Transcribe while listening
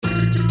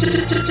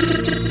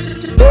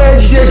Ei,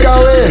 DJ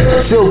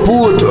Kaue, seu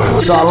puto,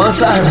 só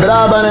lança as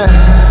braba, né?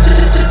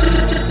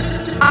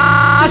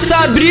 A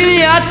Sabrina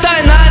e a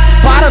Tainá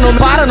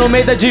para no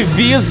meio da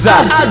divisa.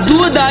 A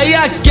Duda e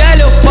a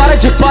Kelly,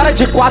 para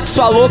de quatro,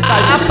 sua louca.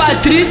 A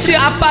Patrícia,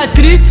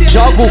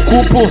 joga o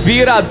cu pro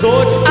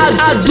Viradouro.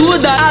 A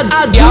Duda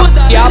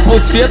e a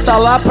buceta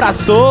lá pra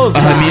Souza.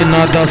 A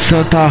mina da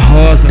Santa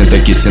Rosa. Senta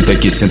aqui, senta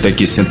aqui, senta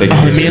aqui, senta aqui.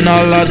 A mina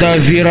lá da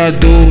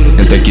Viradouro.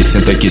 Senta aqui,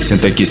 senta aqui,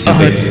 senta aqui,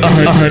 senta aqui.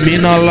 A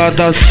mina lá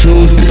da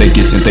Souza. Senta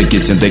aqui, senta aqui,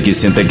 senta aqui,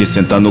 senta aqui,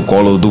 senta no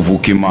colo do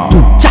Vulk mal.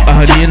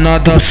 A mina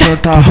da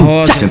Santa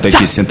Rosa. Senta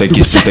aqui, senta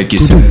aqui, senta aqui,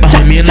 senta. A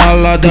mina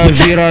lá da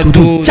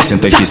Viradouro.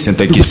 Senta aqui,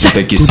 senta aqui, senta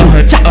aqui,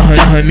 senta.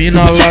 A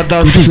mina lá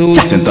da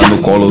Souza. Senta no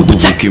colo do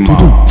Vulk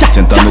mal.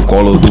 Senta no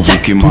colo do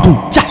Vulk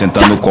mal.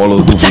 Senta no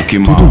colo do Vulk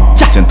mal.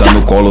 Senta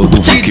no colo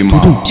do Vulk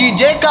mal.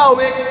 DJ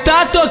Kaue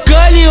Tá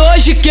tocando e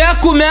hoje quer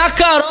comer a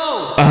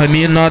Carol. A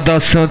mina da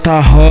Santa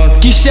Rosa.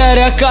 Que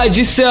xereca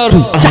de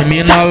cerol. A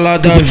mina lá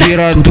da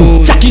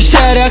Viradouro. Que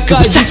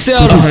xereca de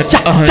cerol.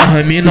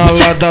 A mina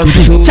lá da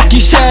Souza. Que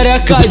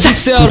xereca de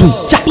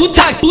cerol.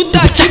 Puta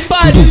que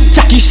pariu.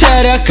 Que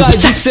xereca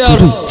de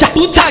cerol.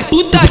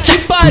 Puta que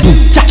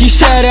pariu. Que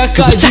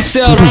xereca de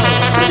cerol.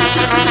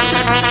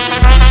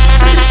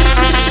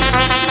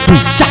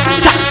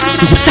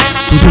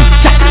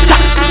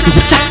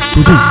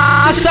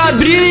 A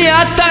Sabrina e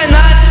a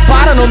Tainá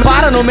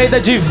para no meio da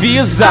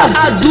divisa.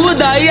 A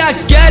Duda e a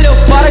Kelly,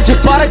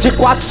 para de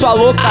quatro, sua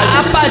louca.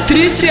 A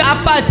Patrícia,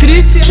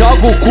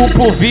 joga o cu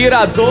pro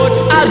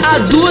Viradouro. A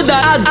Duda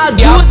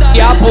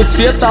e a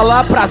buceta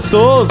lá pra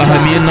Souza. A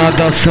mina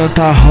da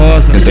Santa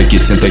Rosa. Senta aqui,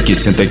 senta aqui,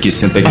 senta aqui,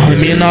 senta aqui. A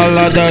mina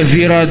lá da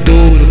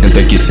Viradouro. Senta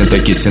aqui, senta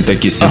aqui, senta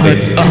aqui, senta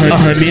aqui.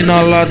 A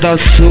mina lá da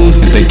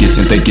Souza. Senta aqui,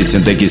 senta aqui,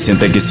 senta aqui,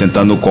 senta aqui,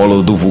 senta no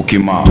colo do Vulk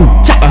mal.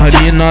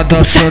 A mina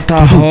da Santa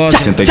Rosa.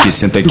 Senta aqui,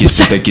 senta aqui,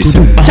 senta aqui,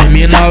 senta. A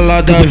mina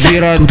lá da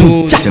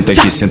Viradouro. Senta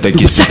aqui, senta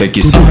aqui, senta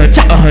aqui,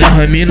 senta.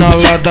 A mina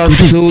lá da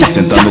Souza.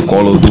 Senta no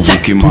colo do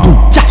Vulk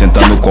mal.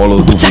 Senta no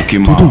colo do Vulk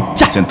mal.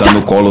 Senta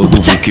no colo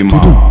do Vulk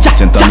mal.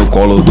 Senta no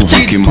colo do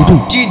Vulk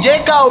mal. DJ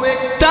Kaue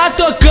Tá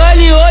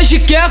tocando e hoje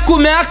quer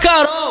comer a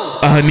Carol.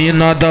 A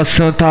mina da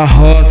Santa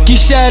Rosa. Que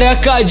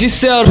xereca de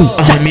cerol.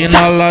 A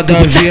mina lá da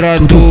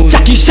Viradouro.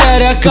 Que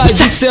xereca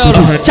de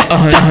cerol.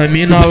 A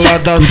mina lá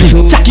da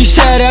Souza. Que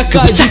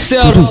xereca de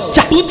cerol.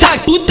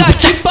 Puta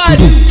que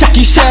pariu.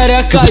 Que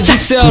xereca de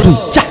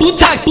cerol.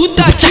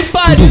 Puta que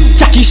pariu.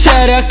 Que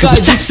xereca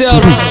de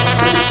cerol.